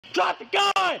Drop the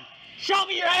gun! Show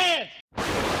me your hands!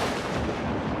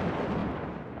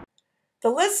 The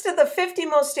list of the 50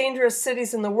 most dangerous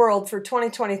cities in the world for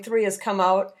 2023 has come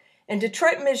out, and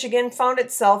Detroit, Michigan found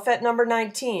itself at number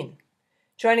 19,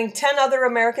 joining 10 other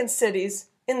American cities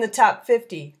in the top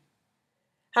 50.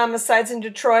 Homicides in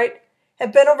Detroit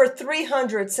have been over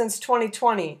 300 since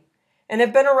 2020 and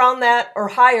have been around that or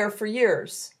higher for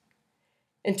years.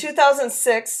 In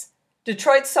 2006,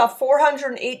 Detroit saw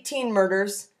 418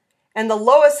 murders, and the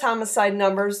lowest homicide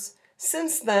numbers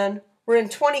since then were in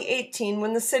 2018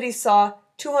 when the city saw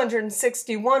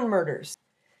 261 murders.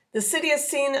 The city has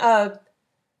seen a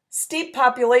steep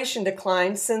population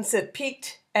decline since it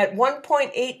peaked at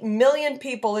 1.8 million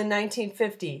people in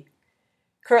 1950.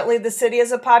 Currently, the city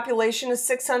has a population of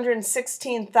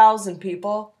 616,000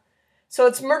 people, so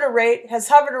its murder rate has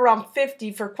hovered around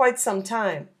 50 for quite some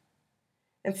time.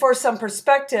 And for some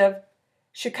perspective,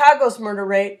 Chicago's murder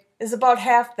rate is about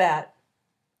half that.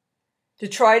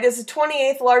 Detroit is the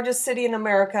 28th largest city in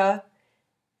America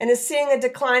and is seeing a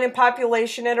decline in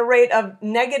population at a rate of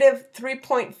negative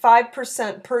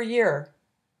 3.5% per year.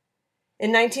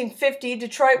 In 1950,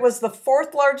 Detroit was the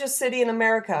fourth largest city in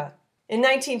America. In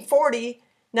 1940,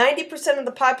 90% of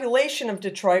the population of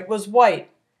Detroit was white.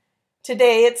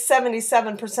 Today, it's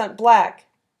 77% black.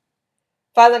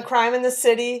 Violent crime in the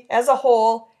city as a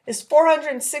whole is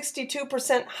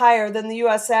 462% higher than the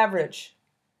U.S. average.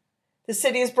 The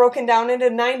city is broken down into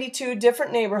 92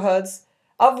 different neighborhoods,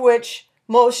 of which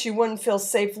most you wouldn't feel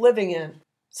safe living in.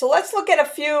 So let's look at a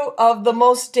few of the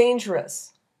most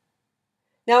dangerous.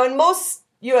 Now, in most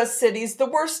U.S. cities, the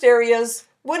worst areas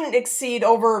wouldn't exceed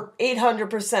over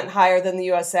 800% higher than the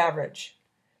U.S. average.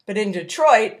 But in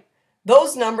Detroit,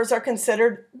 those numbers are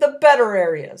considered the better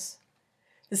areas.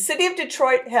 The city of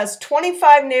Detroit has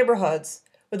 25 neighborhoods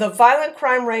with a violent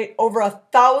crime rate over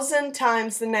 1,000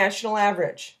 times the national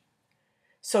average.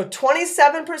 So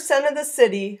 27% of the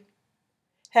city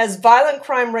has violent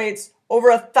crime rates over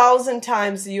 1,000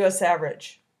 times the U.S.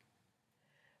 average.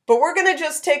 But we're going to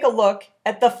just take a look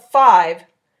at the 5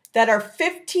 that are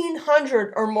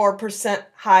 1,500 or more percent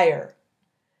higher.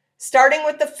 Starting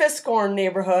with the Fiskhorn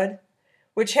neighborhood,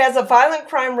 which has a violent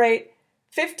crime rate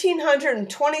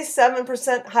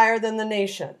 1,527% higher than the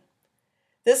nation.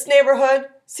 This neighborhood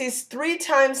sees 3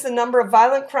 times the number of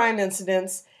violent crime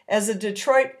incidents as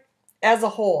Detroit as a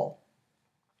whole,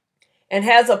 and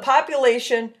has a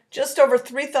population just over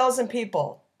 3,000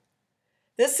 people.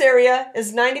 This area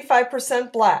is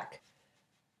 95% black.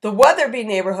 The Weatherby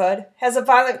neighborhood has a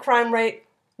violent crime rate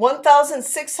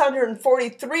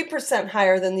 1,643%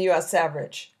 higher than the U.S.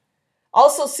 average.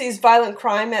 Also sees violent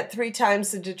crime at 3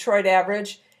 times the Detroit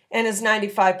average and is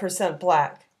 95%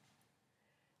 black.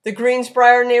 The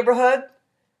Greensbrier neighborhood's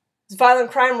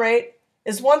violent crime rate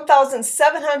is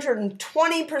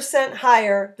 1,720%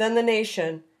 higher than the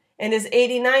nation and is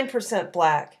 89%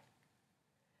 black.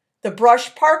 The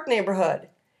Brush Park neighborhood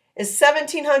is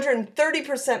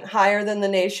 1,730% higher than the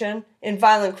nation in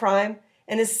violent crime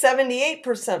and is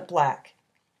 78% black.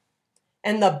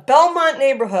 And the Belmont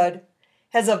neighborhood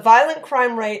has a violent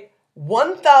crime rate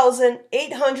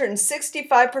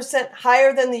 1,865%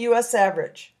 higher than the U.S.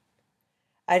 average.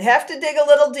 I'd have to dig a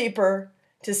little deeper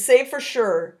to say for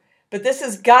sure, but this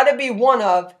has got to be one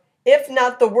of, if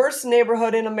not the worst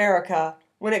neighborhood in America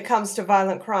when it comes to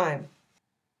violent crime.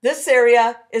 This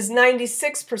area is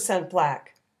 96%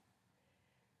 black.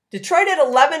 Detroit had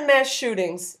 11 mass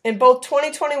shootings in both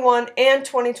 2021 and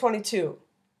 2022.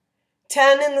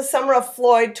 10 in the summer of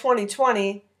Floyd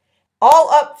 2020,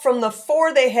 all up from the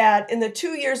 4 they had in the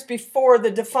 2 years before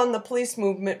the Defund the Police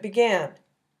movement began.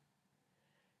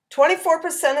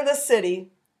 24% of the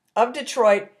city of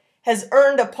Detroit has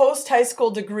earned a post-high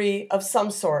school degree of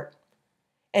some sort,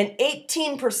 and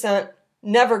 18%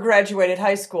 never graduated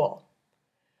high school,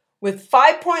 with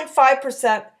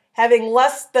 5.5% having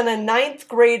less than a 9th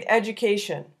grade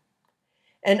education.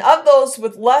 And of those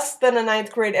with less than a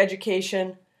 9th grade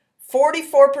education,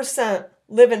 44%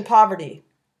 live in poverty.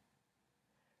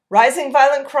 Rising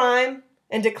violent crime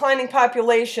and declining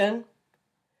population.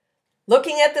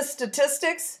 Looking at the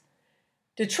statistics,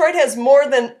 Detroit has more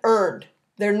than earned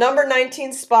their number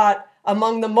 19 spot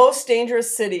among the most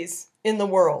dangerous cities in the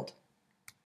world.